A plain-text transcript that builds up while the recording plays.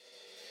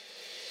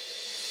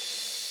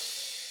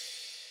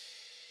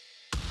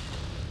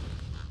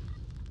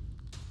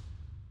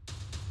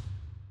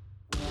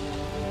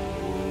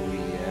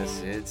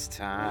It's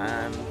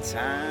time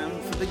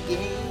for the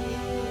game.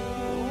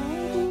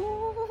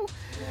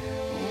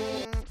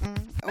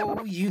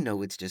 Oh, you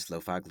know it's just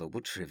Lo-Fi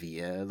Global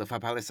Trivia. Lo-Fi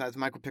Pilot-Size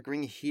Michael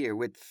Pickering here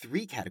with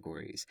 3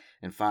 categories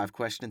and 5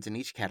 questions in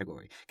each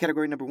category.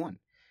 Category number 1,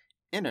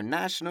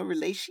 International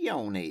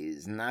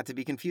Relations, not to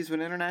be confused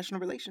with International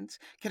Relations.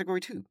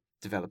 Category 2,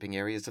 Developing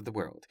Areas of the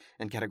World.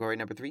 And category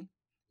number 3,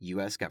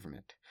 U.S.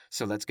 Government.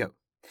 So let's go.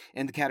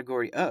 In the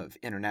category of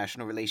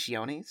International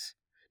Relations,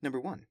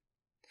 number 1,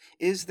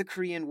 is the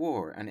Korean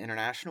War an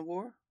international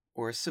war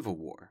or a civil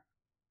war?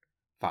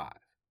 5,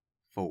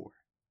 4,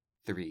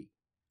 3,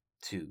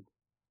 2,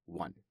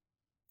 1.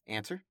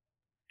 Answer?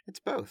 It's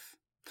both.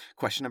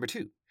 Question number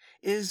 2.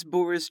 Is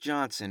Boris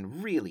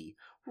Johnson really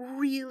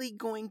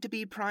going to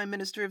be Prime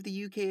Minister of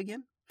the UK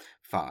again?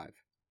 5,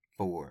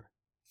 4,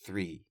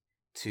 3,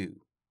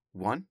 2,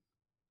 1.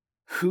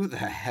 Who the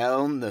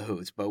hell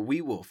knows, but we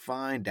will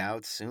find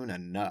out soon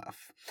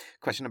enough.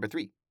 Question number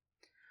 3.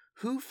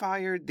 Who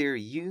fired their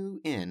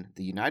UN,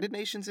 the United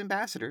Nations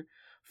ambassador,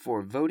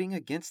 for voting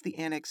against the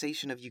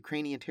annexation of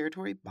Ukrainian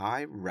territory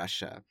by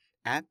Russia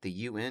at the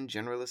UN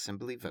General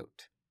Assembly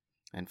vote?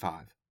 And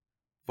 5,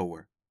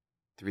 4,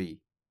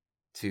 3,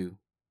 2,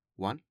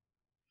 1.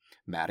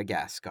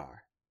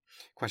 Madagascar.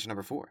 Question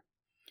number 4.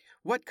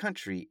 What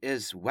country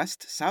is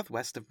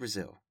west-southwest of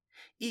Brazil,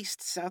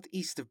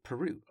 east-southeast of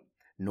Peru,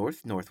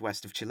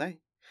 north-northwest of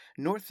Chile,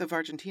 north of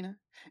Argentina,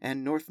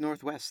 and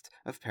north-northwest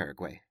of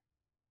Paraguay?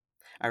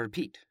 I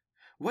repeat,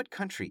 what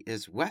country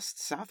is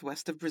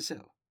west-southwest of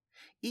Brazil,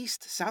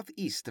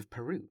 east-southeast of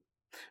Peru,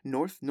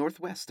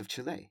 north-northwest of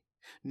Chile,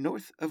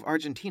 north of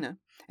Argentina,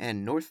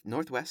 and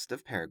north-northwest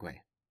of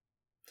Paraguay?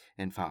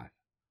 And 5,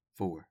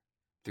 4,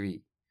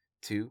 3,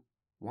 2,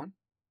 1.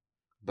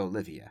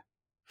 Bolivia.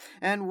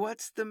 And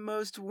what's the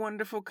most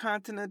wonderful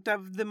continent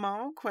of them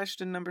all?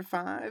 Question number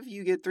 5.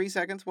 You get 3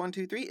 seconds. 1,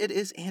 2, 3. It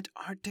is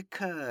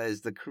Antarctica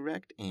is the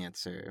correct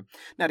answer.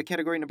 Now to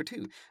category number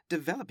 2,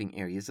 developing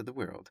areas of the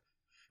world.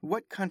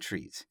 What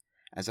countries,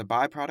 as a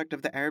byproduct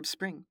of the Arab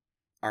Spring,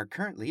 are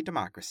currently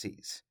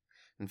democracies?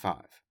 And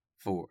 5,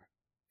 4,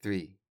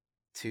 3,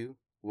 2,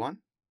 1.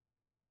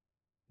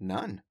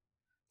 None.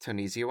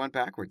 Tunisia went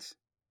backwards.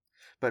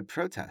 But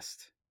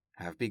protests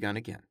have begun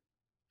again.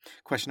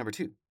 Question number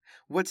 2.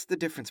 What's the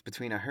difference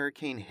between a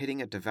hurricane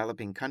hitting a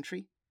developing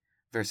country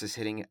versus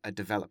hitting a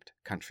developed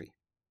country?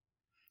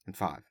 And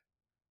 5,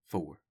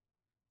 4,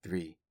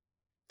 3,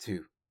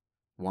 2,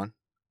 1.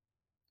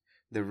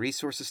 The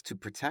resources to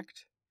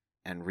protect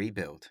and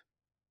rebuild.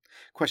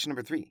 Question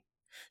number 3.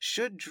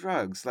 Should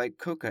drugs like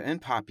coca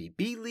and poppy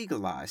be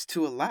legalized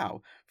to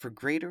allow for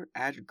greater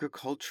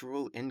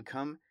agricultural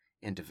income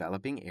in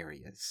developing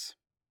areas?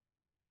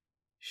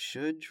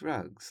 Should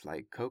drugs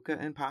like coca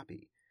and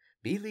poppy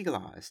be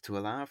legalized to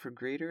allow for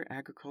greater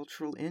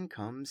agricultural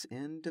incomes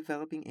in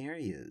developing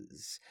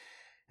areas?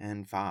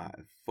 And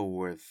 5,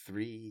 4,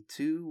 3,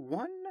 2,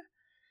 1.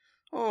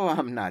 Oh,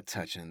 I'm not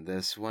touching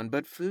this one,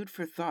 but food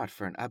for thought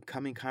for an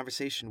upcoming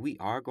conversation we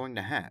are going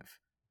to have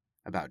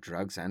about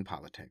drugs and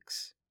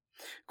politics.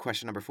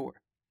 Question number 4.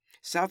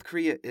 South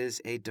Korea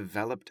is a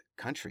developed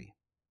country.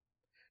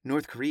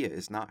 North Korea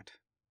is not.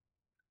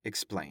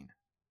 Explain.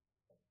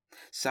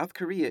 South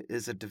Korea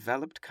is a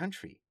developed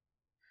country.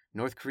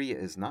 North Korea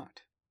is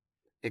not.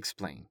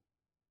 Explain.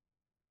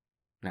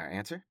 Now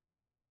answer.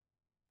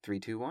 3,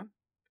 2, 1.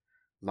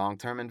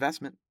 Long-term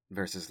investment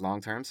versus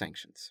long-term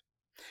sanctions.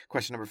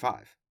 Question number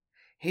 5.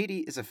 Haiti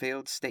is a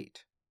failed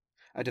state,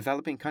 a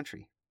developing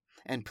country,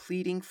 and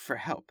pleading for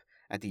help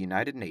at the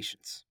United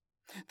Nations.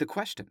 The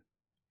question,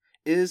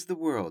 is the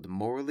world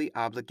morally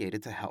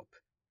obligated to help?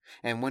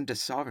 And when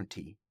does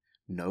sovereignty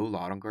no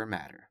longer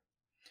matter?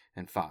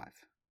 And 5,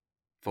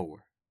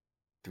 4,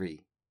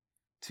 3,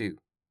 2,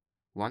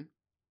 1.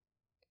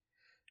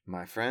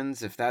 My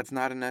friends, if that's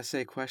not an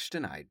essay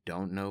question, I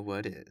don't know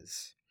what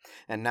is.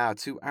 And now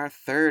to our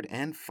third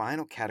and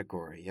final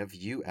category of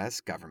U.S.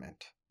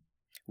 government.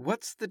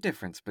 What's the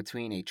difference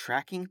between a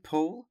tracking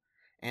poll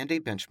and a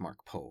benchmark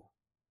poll?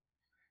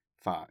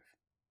 5,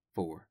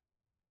 4,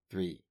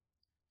 3,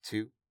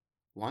 2,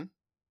 1.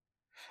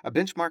 A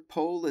benchmark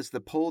poll is the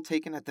poll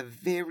taken at the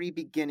very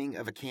beginning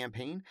of a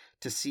campaign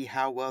to see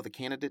how well the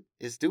candidate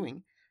is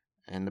doing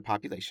in the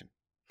population.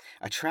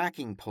 A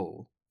tracking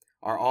poll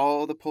are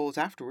all the polls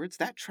afterwards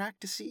that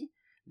track to see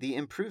the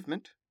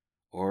improvement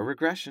or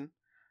regression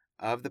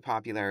of the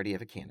popularity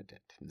of a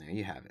candidate. And there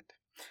you have it.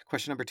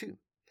 Question number 2.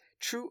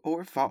 True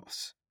or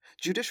false?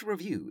 Judicial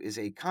review is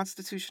a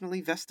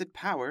constitutionally vested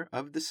power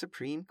of the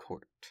Supreme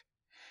Court.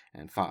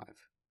 And 5,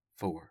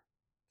 4,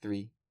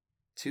 3,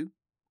 2,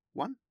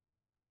 1.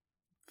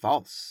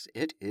 False.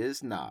 It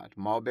is not.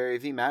 Marbury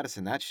v.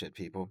 Madison, that shit,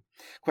 people.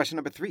 Question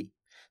number 3.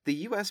 The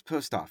U.S.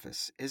 Post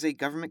Office is a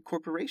government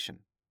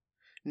corporation.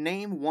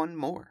 Name one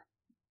more.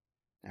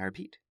 I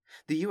repeat.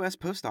 The U.S.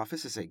 Post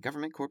Office is a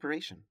government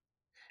corporation.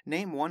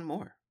 Name one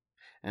more.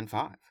 And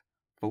 5,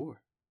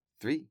 4,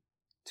 3,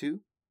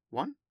 2,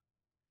 1.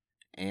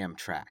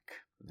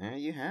 Amtrak. There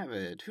you have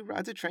it. Who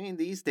rides a train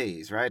these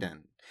days, right?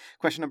 And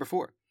question number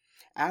 4.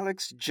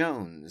 Alex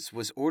Jones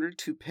was ordered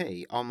to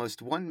pay almost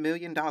 $1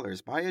 million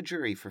by a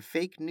jury for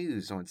fake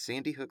news on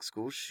Sandy Hook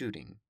school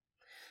shooting.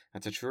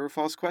 That's a true or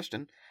false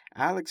question.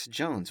 Alex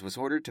Jones was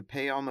ordered to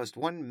pay almost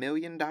 $1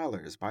 million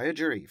by a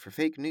jury for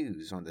fake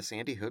news on the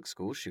Sandy Hook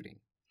school shooting.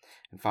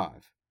 In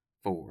 5,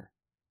 4,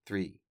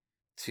 3,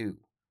 2,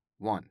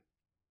 1.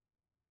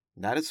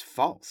 That is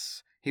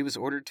false. He was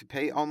ordered to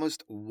pay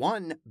almost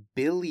 $1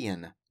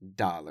 billion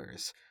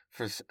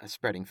for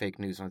spreading fake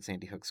news on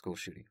Sandy Hook school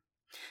shooting.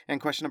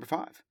 And question number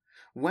 5.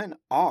 When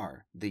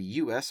are the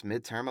U.S.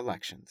 midterm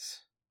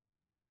elections?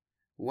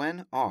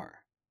 When are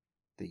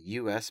the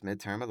U.S.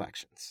 midterm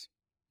elections?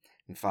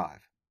 In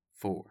 5,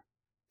 4,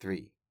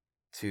 3,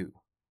 2,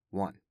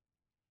 1.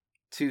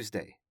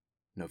 Tuesday,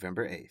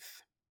 November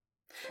 8th.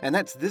 And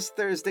that's this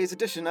Thursday's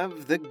edition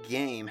of The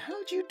Game.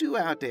 How'd you do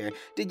out there?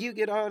 Did you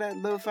get all that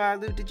lo-fi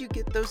loot? Did you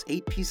get those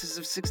 8 pieces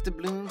of 6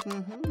 doubloons?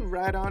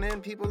 Right on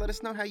in, people. Let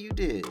us know how you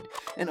did.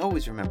 And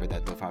always remember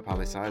that lo-fi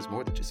poli-sci is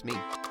more than just me.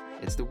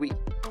 It's the we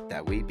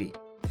that we be.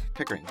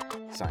 Pickering,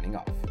 signing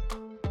off.